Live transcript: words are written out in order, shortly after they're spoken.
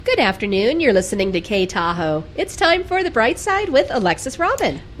afternoon. You're listening to K Tahoe. It's time for The Bright Side with Alexis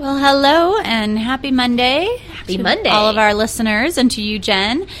Robin. Well, hello and happy Monday. Happy Monday. All of our listeners and to you,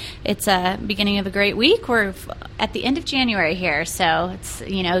 Jen. It's a beginning of a great week. We're at the end of January here, so it's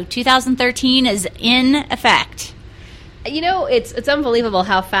 2013 is in effect. It's unbelievable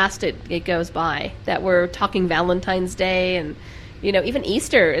how fast it goes by, that we're talking Valentine's Day, and even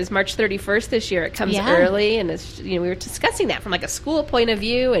Easter is March 31st this year. It comes early, and it's we were discussing that from like a school point of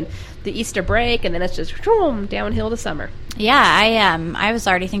view, and the Easter break, and then it's just downhill to summer. Yeah, I was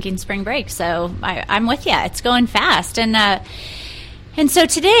already thinking spring break, so I'm with you. It's going fast, and so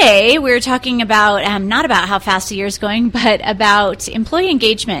today we're talking about not about how fast the year's going, but about employee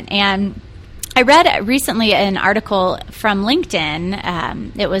engagement. And I read recently an article from LinkedIn.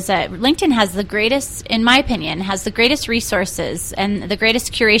 LinkedIn has the greatest, in my opinion, has the greatest resources and the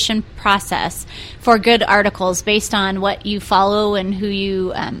greatest curation process for good articles based on what you follow and who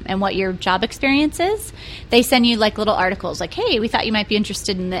you and what your job experience is. They send you like little articles like, hey, we thought you might be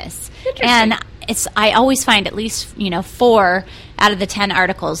interested in this. And I always find at least 4 out of the 10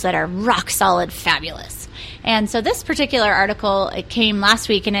 articles that are rock solid fabulous. And so this particular article, it came last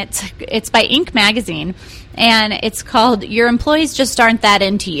week, and it's by Inc. magazine, and it's called "Your Employees Just Aren't That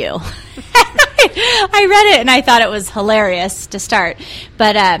Into You." I read it and I thought it was hilarious to start,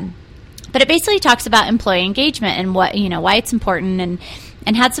 but it basically talks about employee engagement and what why it's important,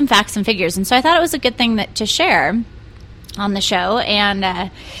 and had some facts and figures, and so I thought it was a good thing to share on the show. And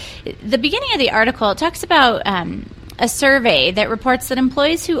the beginning of the article, it talks about a survey that reports that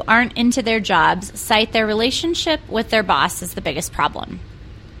employees who aren't into their jobs cite their relationship with their boss as the biggest problem.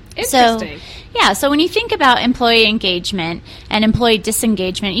 Interesting. So when you think about employee engagement and employee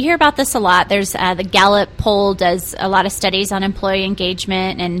disengagement, you hear about this a lot. There's the Gallup poll does a lot of studies on employee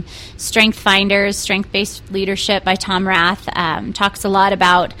engagement, and Strength Finders, Strength-Based Leadership by Tom Rath talks a lot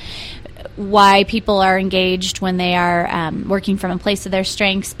about why people are engaged when they are working from a place of their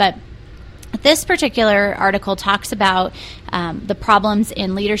strengths. But this particular article talks about the problems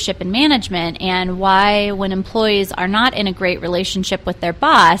in leadership and management, and why when employees are not in a great relationship with their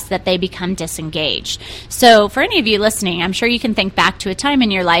boss that they become disengaged. So for any of you listening, I'm sure you can think back to a time in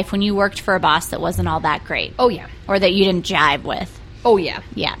your life when you worked for a boss that wasn't all that great. Oh, yeah. Or that you didn't jive with. Oh, yeah.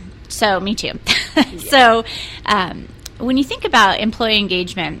 Yeah. So me too. So when you think about employee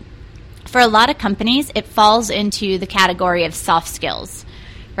engagement, for a lot of companies, it falls into the category of soft skills.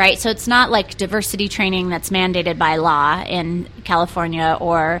 Right, so it's not like diversity training that's mandated by law in California,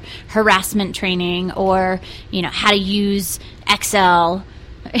 or harassment training, or how to use Excel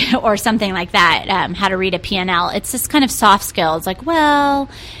or something like that, how to read a P&L. It's this kind of soft skills, like, well,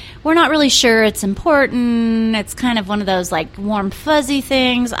 we're not really sure it's important. It's kind of one of those like warm fuzzy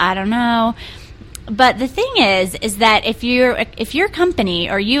things. I don't know. But the thing is that if your company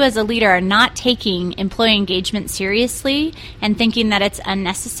or you as a leader are not taking employee engagement seriously and thinking that it's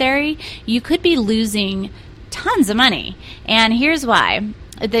unnecessary, you could be losing tons of money. And here's why.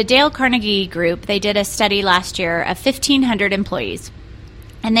 The Dale Carnegie Group, they did a study last year of 1,500 employees.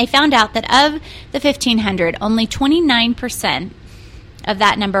 And they found out that of the 1,500, only 29% of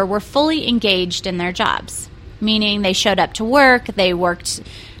that number were fully engaged in their jobs, meaning they showed up to work, they worked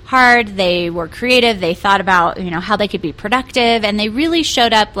hard, they were creative, they thought about how they could be productive, and they really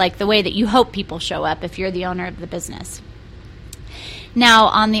showed up like the way that you hope people show up if you're the owner of the business. Now,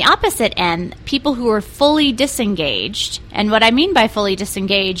 on the opposite end, people who are fully disengaged, and what I mean by fully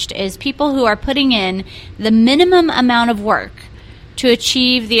disengaged is people who are putting in the minimum amount of work to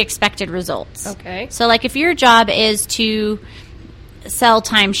achieve the expected results. Okay. So like if your job is to sell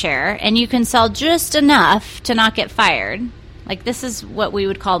timeshare and you can sell just enough to not get fired, like this is what we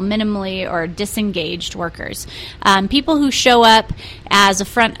would call minimally or disengaged workers. People who show up as a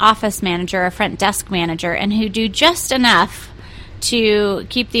front office manager, a front desk manager, and who do just enough to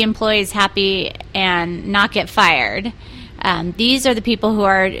keep the employees happy and not get fired. These are the people who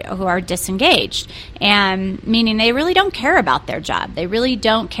are disengaged, and meaning they really don't care about their job. They really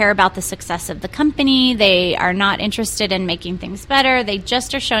don't care about the success of the company. They are not interested in making things better. They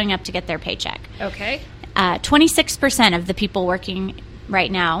just are showing up to get their paycheck. Okay. 26% of the people working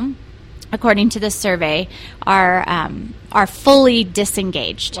right now, according to this survey, are fully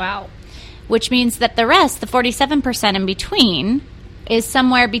disengaged. Wow. Which means that the rest, the 47% in between, is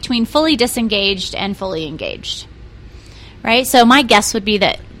somewhere between fully disengaged and fully engaged. Right? So my guess would be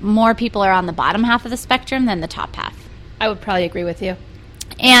that more people are on the bottom half of the spectrum than the top half. I would probably agree with you.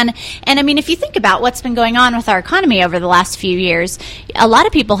 And I mean, if you think about what's been going on with our economy over the last few years, a lot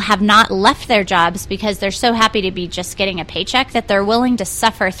of people have not left their jobs because they're so happy to be just getting a paycheck that they're willing to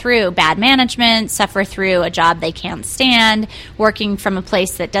suffer through bad management, suffer through a job they can't stand, working from a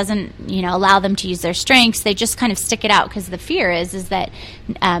place that doesn't, allow them to use their strengths. They just kind of stick it out because the fear is that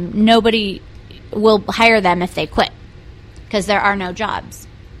nobody will hire them if they quit because there are no jobs.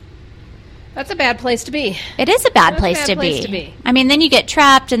 That's a bad place to be. It is a bad place to be. I mean, then you get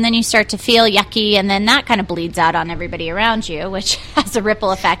trapped, and then you start to feel yucky, and then that kind of bleeds out on everybody around you, which has a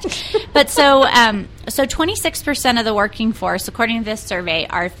ripple effect. But so 26% of the working force, according to this survey,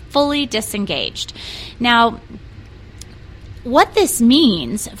 are fully disengaged. Now, what this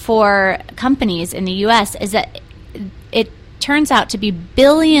means for companies in the U.S. is that it turns out to be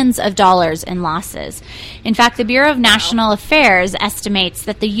billions of dollars in losses. In fact, the Bureau of National Affairs estimates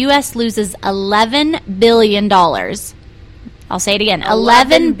that the U.S. loses $11 billion. I'll say it again,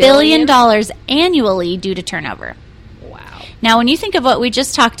 $11 billion annually due to turnover. Wow. Now, when you think of what we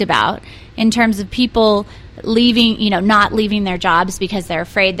just talked about in terms of people leaving, not leaving their jobs because they're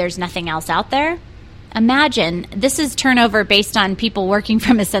afraid there's nothing else out there, imagine this is turnover based on people working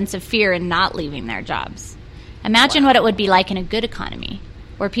from a sense of fear and not leaving their jobs. Imagine what it would be like in a good economy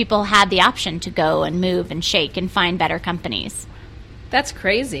where people had the option to go and move and shake and find better companies. That's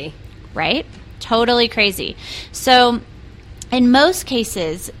crazy. Right? Totally crazy. So in most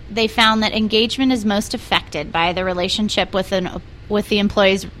cases, they found that engagement is most affected by the relationship with the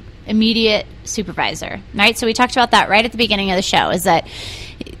employee's immediate supervisor. Right? So we talked about that right at the beginning of the show, is that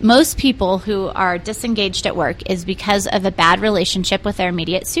most people who are disengaged at work is because of a bad relationship with their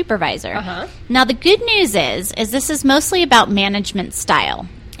immediate supervisor. Uh-huh. Now, the good news is this is mostly about management style.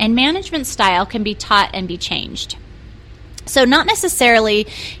 And management style can be taught and be changed. So not necessarily,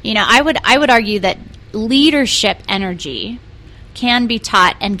 I would argue that leadership energy can be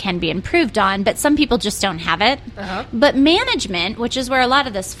taught and can be improved on, but some people just don't have it. Uh-huh. But management, which is where a lot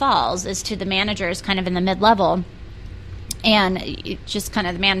of this falls, is to the managers kind of in the mid-level, and just kind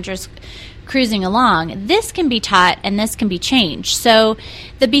of the managers cruising along. This can be taught and this can be changed. So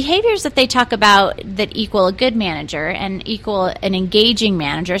the behaviors that they talk about that equal a good manager and equal an engaging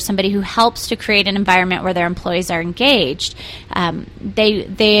manager, somebody who helps to create an environment where their employees are engaged,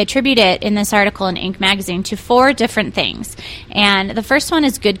 they attribute it in this article in Inc. magazine to 4 different things. And the first one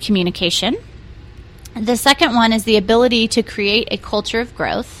is good communication. The second one is the ability to create a culture of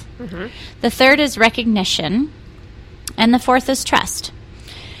growth. Mm-hmm. The third is recognition. And the fourth is trust.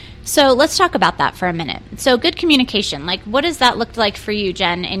 So let's talk about that for a minute. So good communication, what does that look like for you,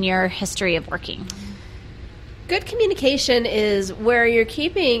 Jen, in your history of working? Good communication is where you're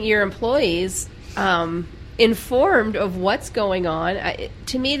keeping your employees informed of what's going on.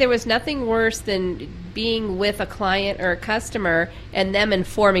 To me, there was nothing worse than being with a client or a customer and them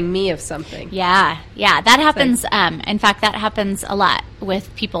informing me of something. Yeah, that happens. In fact, that happens a lot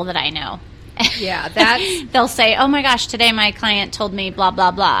with people that I know. Yeah, that's... They'll say, oh my gosh, today my client told me blah, blah,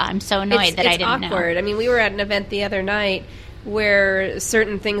 blah. I'm so annoyed that I didn't know. It's awkward. I mean, we were at an event the other night where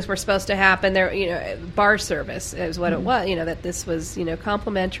certain things were supposed to happen. There, bar service is what it was, that this was,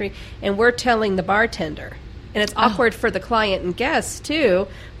 complimentary. And we're telling the bartender. And it's awkward for the client and guests, too,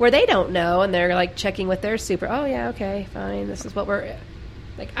 where they don't know. And they're, checking with their super. Oh, yeah, okay, fine. This is what we're...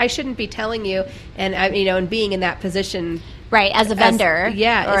 I shouldn't be telling you. And, and being in that position... Right, as a vendor,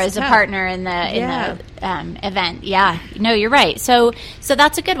 or as tough. A partner in the event. Yeah, no, you're right. So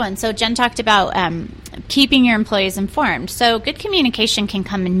that's a good one. So Jen talked about keeping your employees informed. So good communication can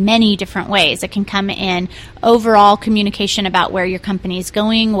come in many different ways. It can come in overall communication about where your company is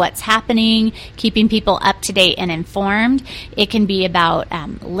going, what's happening, keeping people up to date and informed. It can be about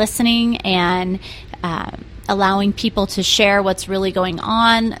listening and allowing people to share what's really going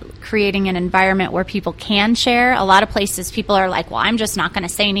on, creating an environment where people can share. A lot of places people are like, well, I'm just not going to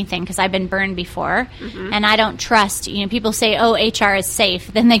say anything because I've been burned before, and I don't trust. People say, oh, HR is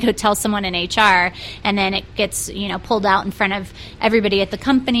safe. Then they go tell someone in HR, and then it gets, pulled out in front of everybody at the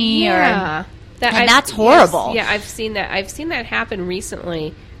company. Yeah. That's horrible. Yes, I've seen that. I've seen that happen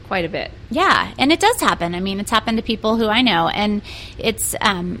recently quite a bit. Yeah, and it does happen. I mean, it's happened to people who I know, and it's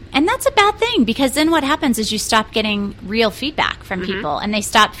and that's a bad thing, because then what happens is you stop getting real feedback from people, and they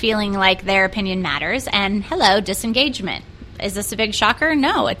stop feeling like their opinion matters. And hello, disengagement. Is this a big shocker?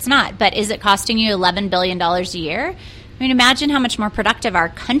 No, it's not. But is it costing you $11 billion a year? I mean, imagine how much more productive our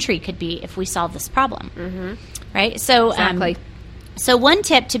country could be if we solved this problem. Right? So, exactly. So one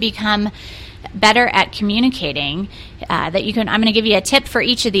tip to become better at communicating, I'm going to give you a tip for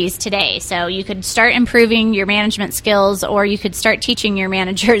each of these today. So you could start improving your management skills, or you could start teaching your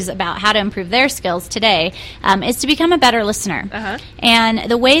managers about how to improve their skills today, is to become a better listener. Uh-huh. And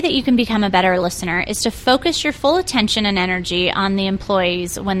the way that you can become a better listener is to focus your full attention and energy on the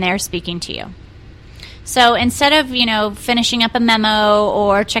employees when they're speaking to you. So instead of, finishing up a memo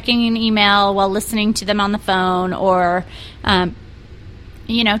or checking an email while listening to them on the phone, or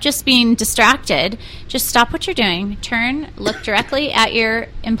just being distracted, just stop what you're doing, look directly at your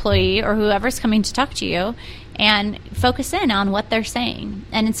employee or whoever's coming to talk to you, and focus in on what they're saying.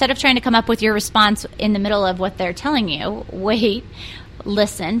 And instead of trying to come up with your response in the middle of what they're telling you, wait,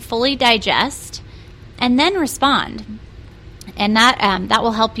 listen, fully digest, and then respond. And that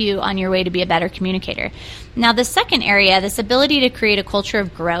will help you on your way to be a better communicator. Now, the second area, this ability to create a culture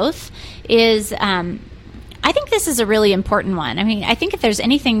of growth, is I think this is a really important one. I mean, I think if there's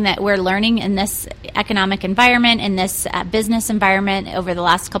anything that we're learning in this economic environment, in this business environment over the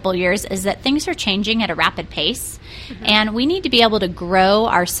last couple of years, is that things are changing at a rapid pace. Mm-hmm. And we need to be able to grow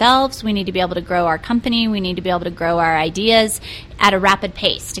ourselves. We need to be able to grow our company. We need to be able to grow our ideas at a rapid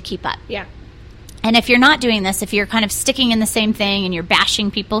pace to keep up. Yeah. And if you're not doing this, if you're kind of sticking in the same thing and you're bashing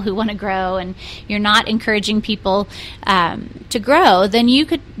people who want to grow and you're not encouraging people to grow, then you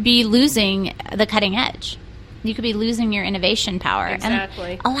could be losing the cutting edge. You could be losing your innovation power.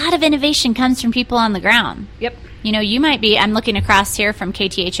 Exactly. And a lot of innovation comes from people on the ground. Yep. You might be, I'm looking across here from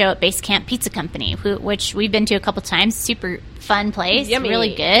KTHO at Base Camp Pizza Company, which we've been to a couple times. Super fun place. Yummy.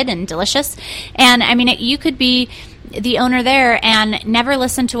 Really good and delicious. And I mean, you could be the owner there and never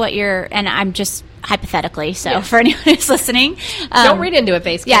listen to what and I'm just hypothetically, so for anyone who's listening, don't read into it,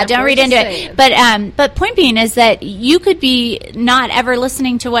 Base Camp. Yeah, don't read into it. But point being is that you could be not ever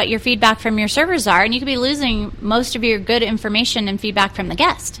listening to what your feedback from your servers are, and you could be losing most of your good information and feedback from the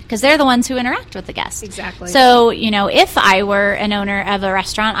guest, because they're the ones who interact with the guest. Exactly. So, if I were an owner of a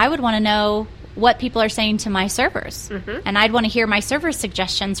restaurant, I would want to know what people are saying to my servers. Mm-hmm. And I'd want to hear my servers'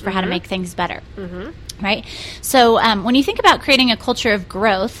 suggestions for how to make things better. Mm-hmm. Right? So when you think about creating a culture of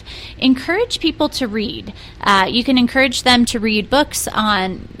growth, encourage people to read. You can encourage them to read books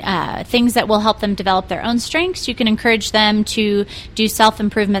on things that will help them develop their own strengths. You can encourage them to do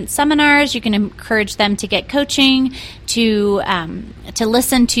self-improvement seminars. You can encourage them to get coaching, to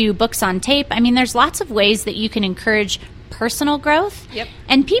listen to books on tape. I mean, there's lots of ways that you can encourage personal growth. Yep.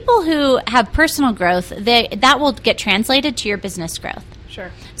 And people who have personal growth, that will get translated to your business growth. Sure.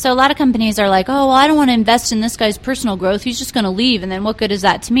 So a lot of companies are like, oh, well, I don't want to invest in this guy's personal growth. He's just going to leave, and then what good is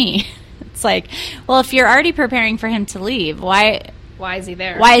that to me? It's like, well, if you're already preparing for him to leave, why is he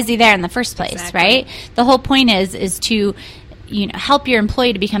there? Why is he there in the first place, exactly. Right? The whole point is to help your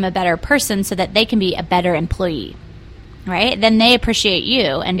employee to become a better person so that they can be a better employee, right? Then they appreciate you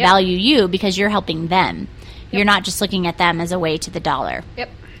and value you because you're helping them. Yep. You're not just looking at them as a way to the dollar. Yep.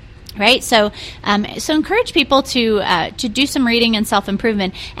 Right? So encourage people to do some reading and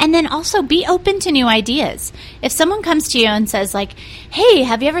self-improvement, and then also be open to new ideas. If someone comes to you and says, like, hey,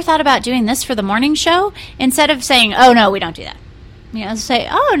 have you ever thought about doing this for the morning show? Instead of saying, oh, no, we don't do that. Say,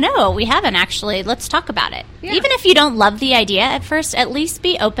 oh, no, we haven't actually. Let's talk about it. Yeah. Even if you don't love the idea at first, at least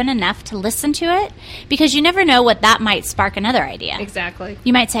be open enough to listen to it, because you never know what that might spark another idea. Exactly.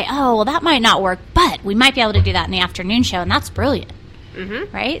 You might say, oh, well, that might not work, but we might be able to do that in the afternoon show, and that's brilliant.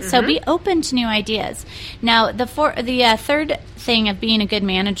 Mm-hmm. Right? Mm-hmm. So be open to new ideas. Now, the third thing of being a good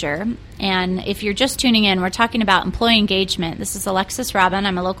manager, and if you're just tuning in, we're talking about employee engagement. This is Alexis Robin.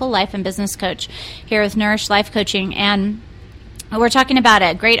 I'm a local life and business coach here with Nourish Life Coaching, and we're talking about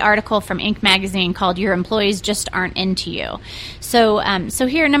a great article from Inc. magazine called Your Employees Just Aren't Into You. So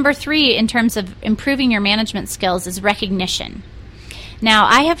here, number 3 in terms of improving your management skills is recognition. Now,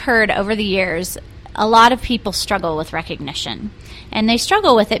 I have heard over the years a lot of people struggle with recognition. And they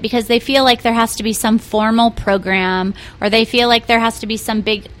struggle with it because they feel like there has to be some formal program, or they feel like there has to be some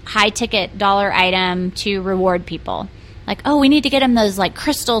big high-ticket dollar item to reward people. Like, oh, we need to get them those, like,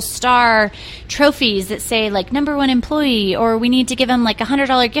 crystal star trophies that say, like, #1 employee, or we need to give them, like, a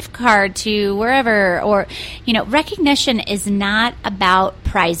 $100 gift card to wherever. Or, recognition is not about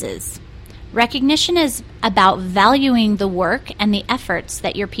prizes. Recognition is about valuing the work and the efforts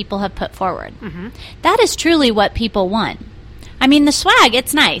that your people have put forward. Mm-hmm. That is truly what people want. I mean, the swag,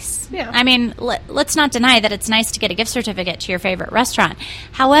 it's nice. Yeah. I mean, let's not deny that it's nice to get a gift certificate to your favorite restaurant.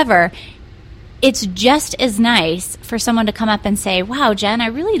 However, it's just as nice for someone to come up and say, wow, Jen, I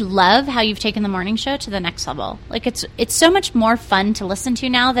really love how you've taken the morning show to the next level. Like, it's so much more fun to listen to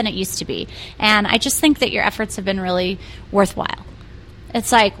now than it used to be. And I just think that your efforts have been really worthwhile.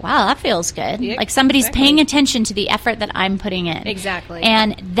 It's like, wow, that feels good. Yeah, like somebody's exactly. paying attention to the effort that I'm putting in. Exactly.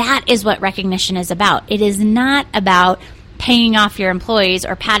 And that is what recognition is about. It is not about paying off your employees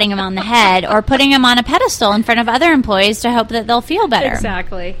or patting them on the head or putting them on a pedestal in front of other employees to hope that they'll feel better.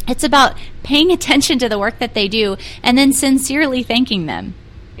 Exactly. It's about paying attention to the work that they do and then sincerely thanking them.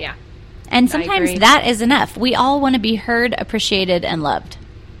 Yeah. And I sometimes agree. that is enough. We all want to be heard, appreciated, and loved.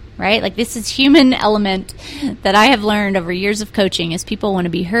 Right? Like this is human element that I have learned over years of coaching is people want to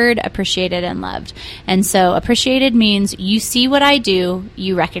be heard, appreciated, and loved. And so appreciated means you see what I do,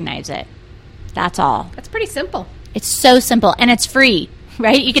 you recognize it. That's all. That's pretty simple. It's so simple and it's free,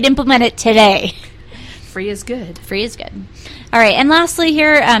 right? You could implement it today. Free is good. Free is good. All right, and lastly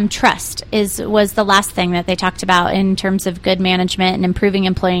here, trust was the last thing that they talked about in terms of good management and improving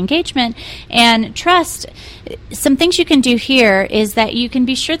employee engagement. And trust, some things you can do here is that you can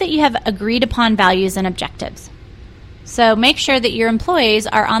be sure that you have agreed upon values and objectives. So make sure that your employees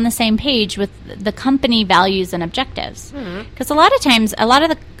are on the same page with the company values and objectives. Because a lot of times, a lot of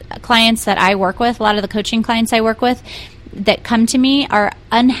the clients that I work with, a lot of the coaching clients I work with, that come to me are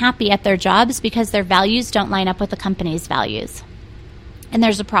unhappy at their jobs because their values don't line up with the company's values. And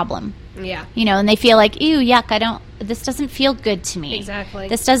there's a problem. Yeah. You know, and they feel like, ew, yuck, this doesn't feel good to me. Exactly.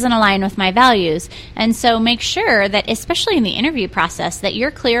 This doesn't align with my values. And so make sure that, especially in the interview process, that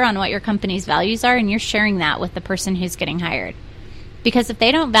you're clear on what your company's values are and you're sharing that with the person who's getting hired. Because if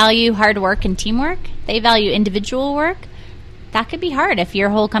they don't value hard work and teamwork, they value individual work, that could be hard if your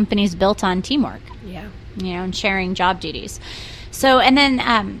whole company's built on teamwork. Yeah. You know, and sharing job duties. So, and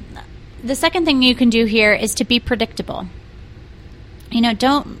then the second thing you can do here is to be predictable. You know,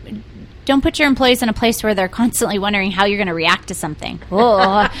 don't put your employees in a place where they're constantly wondering how you're going to react to something.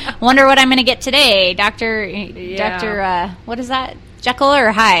 Oh, wonder what I'm going to get today, Doctor. What is that? Jekyll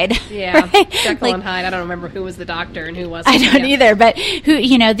or Hyde? Yeah, right? Jekyll and Hyde. I don't remember who was the doctor and who wasn't. I don't either. But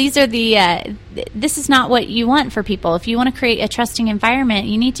these are the. This is not what you want for people. If you want to create a trusting environment,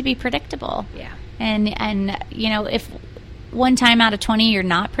 you need to be predictable. Yeah. And if one time out of 20 you're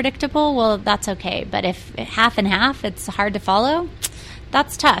not predictable, well, that's okay. But if half and half, it's hard to follow,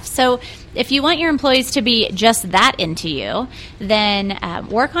 that's tough. So if you want your employees to be just that into you, then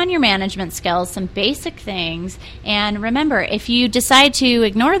work on your management skills, some basic things. And remember, if you decide to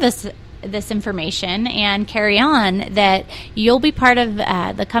ignore this information and carry on, that you'll be part of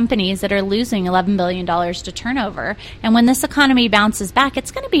the companies that are losing $11 billion to turnover. And when this economy bounces back,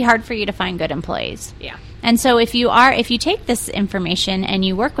 it's going to be hard for you to find good employees. Yeah. And so if you take this information and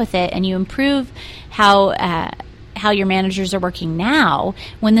you work with it and you improve how your managers are working now,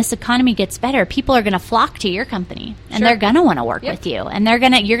 when this economy gets better, people are going to flock to your company and Sure. they're going to want to work Yep. with you, and you're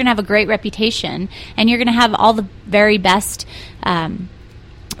going to have a great reputation, and you're going to have all the very best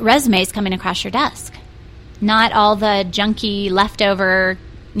resumes coming across your desk, not all the junky leftover,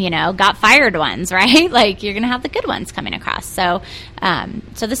 got fired ones, right? Like you're going to have the good ones coming across. So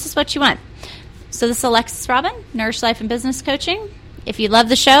this is what you want. So this is Alexis Robin, Nourish Life and Business Coaching. If you love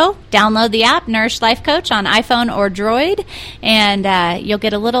the show, download the app, Nourish Life Coach, on iPhone or Droid, and you'll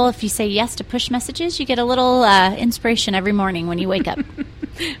get a little, if you say yes to push messages, you get a little inspiration every morning when you wake up.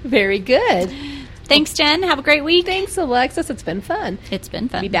 Very good. Thanks, Jen. Have a great week. Thanks, Alexis. It's been fun. It's been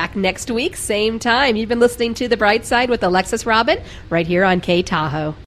fun. Be back next week, same time. You've been listening to The Bright Side with Alexis Robin right here on K Tahoe.